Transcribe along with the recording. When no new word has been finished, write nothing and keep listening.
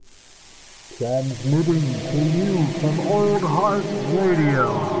Transmitting to you from Old Heart Radio.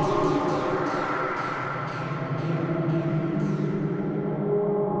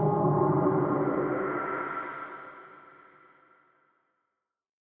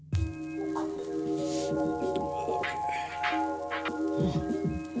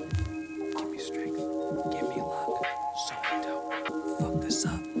 Give me strength. Give me luck. So I don't fuck this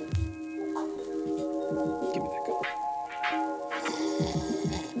up. Give me that gun.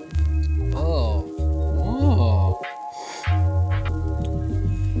 Oh.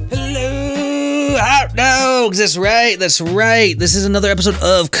 Hello, hot dogs. That's right. This is another episode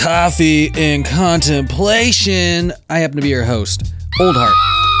of Coffee and Contemplation. I happen to be your host, Old Heart,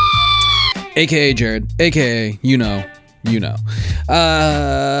 aka Jared, aka you know.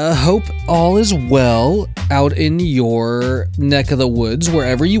 Hope all is well out in your neck of the woods,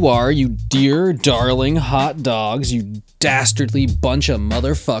 wherever you are, you dear, darling hot dogs, you dastardly bunch of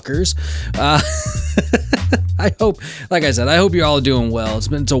motherfuckers. I hope, like I said, I hope you're all doing well.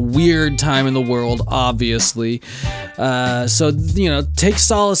 It's a weird time in the world, obviously. So, take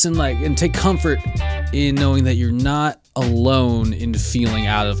solace in and take comfort in knowing that you're not alone in feeling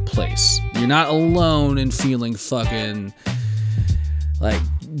out of place. You're not alone in feeling fucking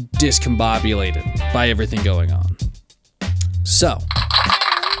discombobulated by everything going on. So,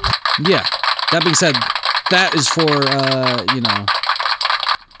 yeah, that being said, that is for,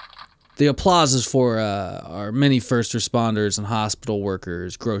 the applause is for our many first responders and hospital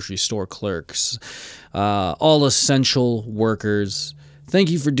workers, grocery store clerks, all essential workers.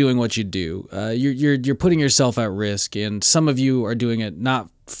 Thank you for doing what you do. You're putting yourself at risk, and some of you are doing it not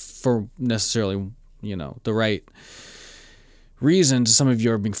for necessarily, the right reasons. Some of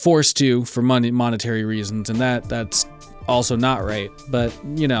you are being forced to for monetary reasons, and that's also not right. But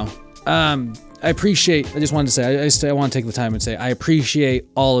I appreciate. I just wanted to say. I want to take the time and say I appreciate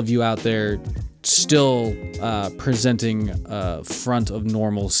all of you out there still presenting a front of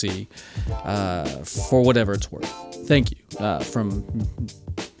normalcy for whatever it's worth. Thank you from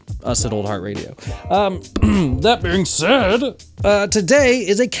us at Old Heart Radio. That being said, today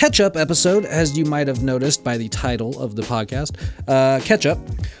is a catch-up episode, as you might have noticed by the title of the podcast. Catch-up.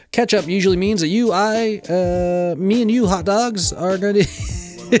 Catch-up usually means that me and you hot dogs are going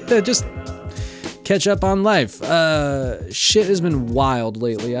to just catch up on life. Shit has been wild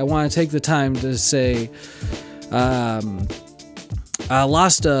lately. I want to take the time to say I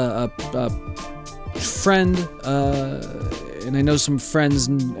lost a friend, and I know some friends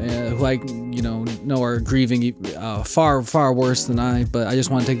who I know are grieving far worse than I, but I just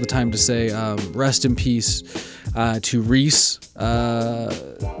want to take the time to say rest in peace to Reese. Hell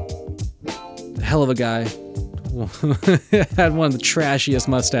of a guy. Had one of the trashiest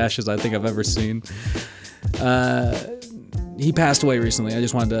mustaches I think I've ever seen. He passed away recently. I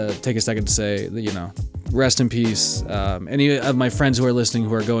just wanted to take a second to say that, rest in peace. Any of my friends who are listening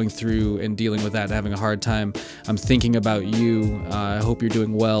who are going through and dealing with that and having a hard time, I'm thinking about you. I hope you're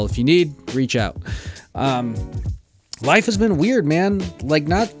doing well. If you need, reach out. Life has been weird, man.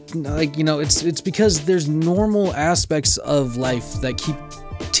 It's because there's normal aspects of life that keep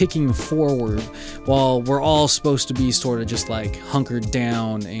ticking forward while we're all supposed to be sort of just hunkered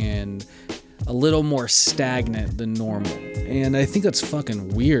down and a little more stagnant than normal. And I think that's fucking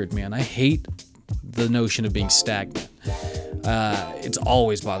weird, man. I hate the notion of being stagnant. It's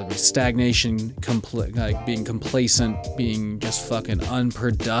always bothered me. Stagnation, being complacent, being just fucking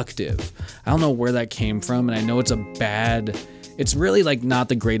unproductive. I don't know where that came from, and I know it's it's really not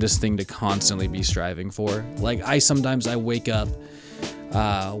the greatest thing to constantly be striving for. I wake up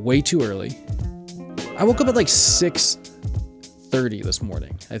way too early. I woke up at 6:30 this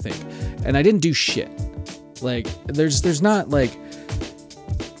morning, I think, and I didn't do shit.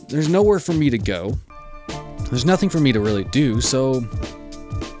 There's nowhere for me to go. There's nothing for me to really do. So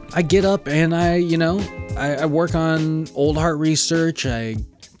I get up and I work on Old Heart research. I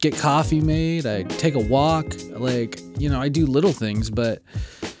get coffee made. I take a walk. I do little things, but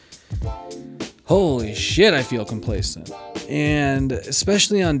holy shit, I feel complacent. And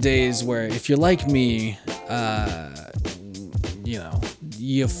especially on days where, if you're like me,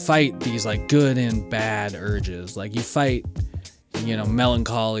 you fight these good and bad urges. You fight,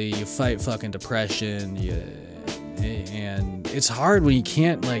 melancholy, you fight fucking depression, and it's hard when you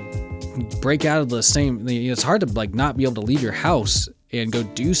can't break out of the same. It's hard to not be able to leave your house and go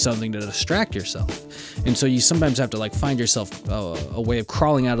do something to distract yourself. And so you sometimes have to find yourself a way of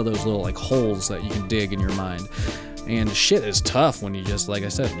crawling out of those little holes that you can dig in your mind. And shit is tough when you just, like I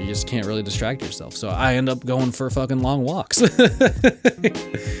said, you just can't really distract yourself. So I end up going for fucking long walks.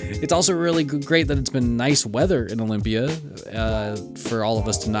 It's also really great that it's been nice weather in Olympia for all of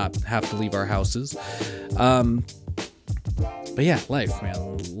us to not have to leave our houses. But yeah, life,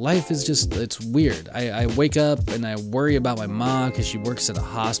 man. Life is just, it's weird. I wake up and I worry about my mom because she works at a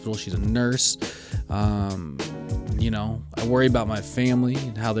hospital. She's a nurse. You know, I worry about my family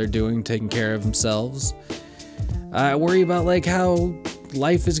and how they're doing, taking care of themselves. I worry about like how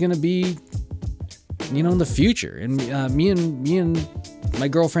life is gonna be, you know, in the future. And me and my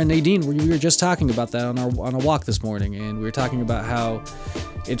girlfriend Nadine, we were just talking about that on a walk this morning, and we were talking about how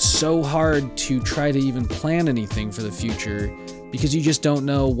it's so hard to try to even plan anything for the future because you just don't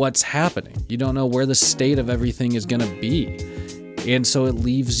know what's happening. You don't know where the state of everything is gonna be, and so it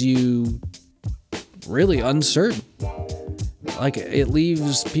leaves you really uncertain. Like, it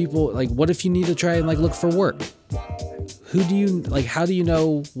leaves people like, what if you need to try and like look for work? Who do you like? How do you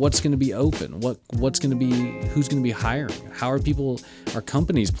know what's going to be open? What's going to be? Who's going to be hiring? How are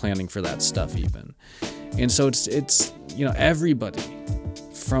companies planning for that stuff even? And so it's you know, everybody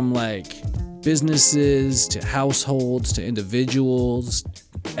from like businesses to households to individuals,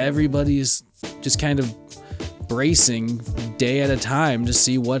 everybody's just kind of bracing day at a time to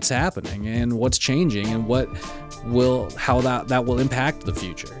see what's happening and what's changing and how that will impact the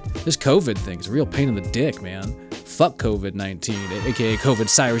future. This COVID thing is a real pain in the dick, man. Fuck COVID-19, aka COVID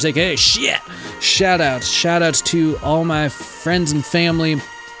Cyrus, aka shit. Shout-outs to all my friends and family.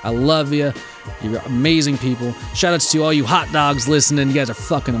 I love you. You're amazing people. Shout-outs to all you hot dogs listening. You guys are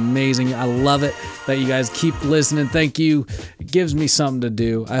fucking amazing. I love it that you guys keep listening. Thank you. It gives me something to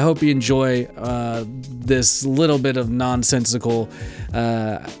do. I hope you enjoy this little bit of nonsensical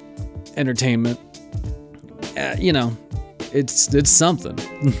entertainment. You know, it's something.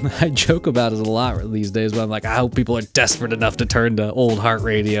 I joke about it a lot these days, but I'm like, I hope people are desperate enough to turn to old heart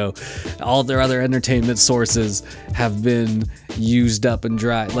radio. All their other entertainment sources have been used up and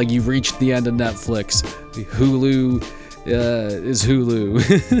dry. Like, you've reached the end of Netflix. Hulu is Hulu.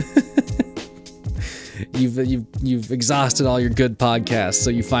 You've exhausted all your good podcasts, so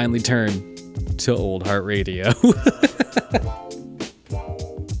you finally turn to old heart radio.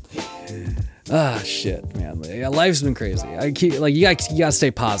 Shit, man. Life's been crazy. I keep like, you gotta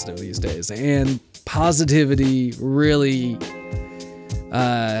stay positive these days, and positivity really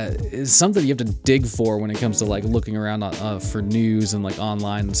is something you have to dig for when it comes to like looking around for news and like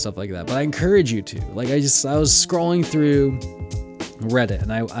online and stuff like that. But I encourage you to. Like, I was scrolling through Reddit,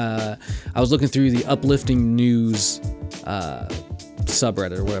 and I was looking through the uplifting news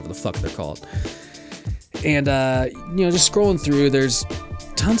subreddit or whatever the fuck they're called, and you know, just scrolling through, there's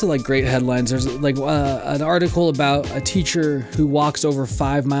tons of like great headlines. There's like an article about a teacher who walks over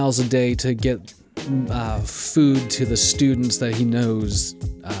 5 miles a day to get food to the students that he knows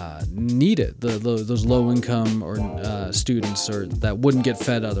need it, those low income or students or that wouldn't get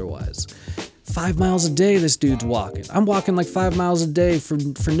fed otherwise. 5 miles a day this dude's walking. I'm walking like 5 miles a day for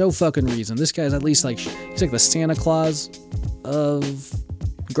no fucking reason. This guy's at least like, he's like the Santa Claus of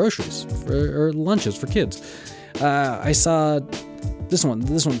groceries or lunches for kids. I saw this one,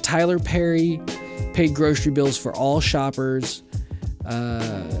 Tyler Perry paid grocery bills for all shoppers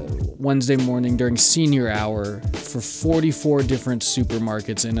Wednesday morning during senior hour for 44 different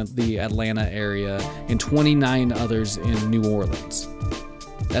supermarkets in the Atlanta area and 29 others in New Orleans.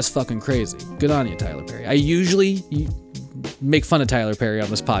 That's fucking crazy. Good on you, Tyler Perry. I usually make fun of Tyler Perry on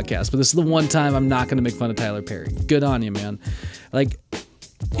this podcast, but this is the one time I'm not going to make fun of Tyler Perry. Good on you, man. Like,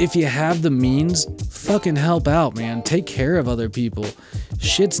 if you have the means, fucking help out, man. Take care of other people.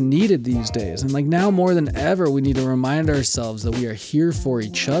 Shit's needed these days. And like, now more than ever, we need to remind ourselves that we are here for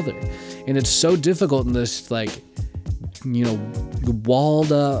each other. And it's so difficult in this, like, you know,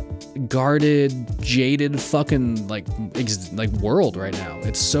 walled up, guarded, jaded fucking like world right now.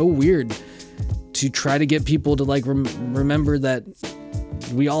 It's so weird to try to get people to like remember that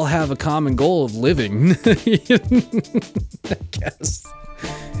we all have a common goal of living. I guess.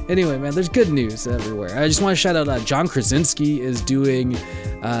 Anyway, man, there's good news everywhere. I just want to shout out John Krasinski is doing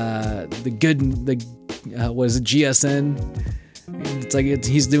GSN. It's like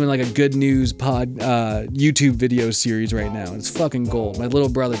he's doing like a good news YouTube video series right now. It's fucking gold. My little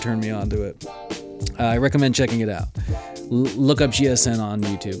brother turned me on to it. I recommend checking it out. Look up GSN on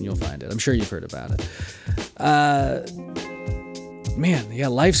YouTube and you'll find it. I'm sure you've heard about it. Man, yeah,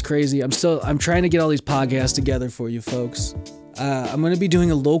 life's crazy. I'm trying to get all these podcasts together for you folks. I'm going to be doing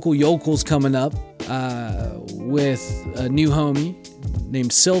a local yokels coming up with a new homie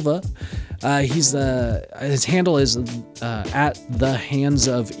named Silva. His handle is at The Hands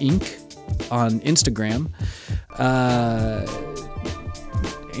of Ink on Instagram.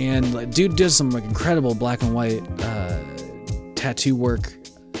 And like, dude does some like incredible black and white tattoo work,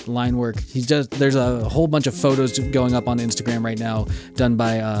 line work. There's a whole bunch of photos going up on Instagram right now done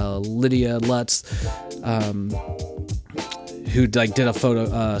by Lydia Lutz, who like did a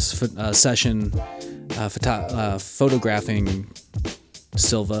photo session photographing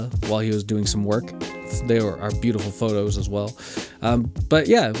Silva while he was doing some work. They are beautiful photos as well. But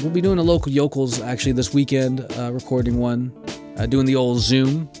yeah, we'll be doing a local yokels actually this weekend, recording one, doing the old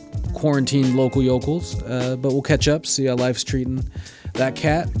Zoom quarantine local yokels. But we'll catch up, see how life's treating that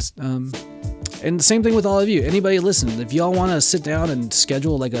cat. And the same thing with all of you. Anybody listening, if y'all want to sit down and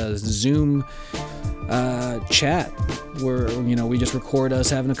schedule like a Zoom chat where, you know, we just record us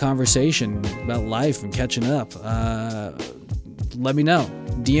having a conversation about life and catching up, let me know.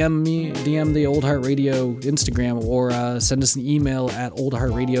 DM the Old Heart Radio Instagram, or send us an email at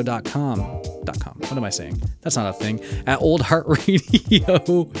oldheartradio.com. What am I saying? That's not a thing. At Old Heart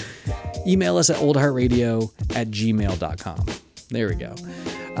Radio. Email us at oldheartradio@gmail.com. There we go.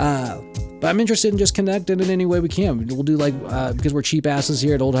 But I'm interested in just connecting in any way we can. We'll do like, because we're cheap asses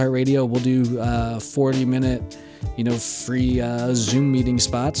here at Old Heart Radio, we'll do 40-minute, free Zoom meeting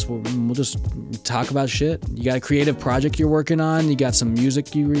spots where we'll just talk about shit. You got a creative project you're working on, you got some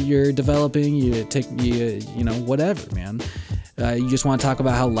music you're developing, whatever, man. You just want to talk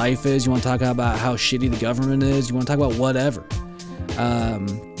about how life is, you want to talk about how shitty the government is, you want to talk about whatever.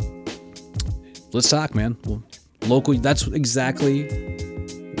 Let's talk, man. Well, local, that's exactly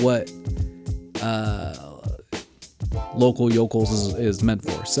what local yokels is meant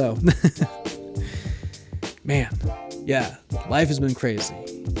for. So man, yeah, life has been crazy.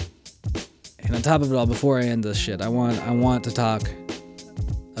 And on top of it all, before I end this shit, I want to talk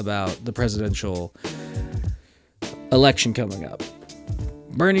about the presidential election coming up.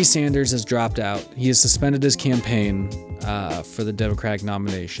 Bernie Sanders has dropped out. He has suspended his campaign for the Democratic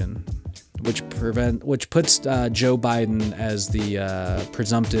nomination, which puts Joe Biden as the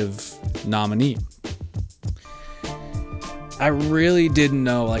presumptive nominee. I really didn't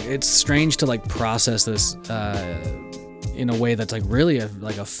know. Like, it's strange to like process this in a way that's like really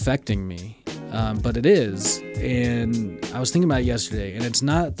like affecting me, but it is. And I was thinking about it yesterday, and it's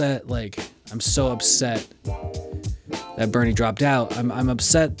not that like I'm so upset that Bernie dropped out. I'm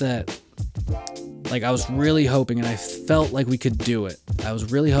upset that like I was really hoping, and I felt like we could do it. I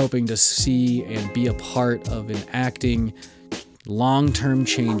was really hoping to see and be a part of enacting long-term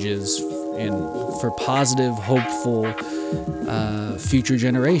changes and for positive, hopeful future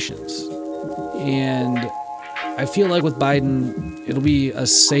generations. And I feel like with Biden, it'll be a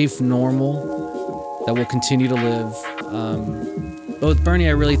safe normal that will continue to live. But with Bernie,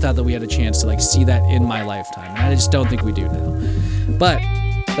 I really thought that we had a chance to like see that in my lifetime, and I just don't think we do now. But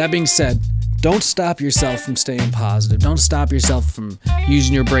that being said, don't stop yourself from staying positive. Don't stop yourself from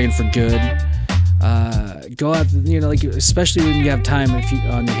using your brain for good. Go out, especially when you have time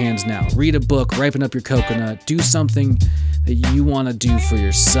on your hands now. Read a book, ripen up your coconut, do something that you want to do for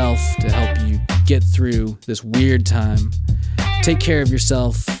yourself to help you get through this weird time. Take care of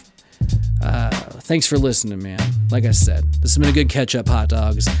yourself. Thanks for listening, man. Like I said, this has been a good catch-up, hot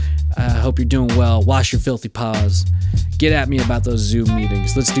dogs. I hope you're doing well. Wash your filthy paws. Get at me about those Zoom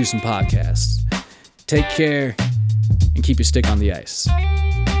meetings. Let's do some podcasts. Take care and keep your stick on the ice.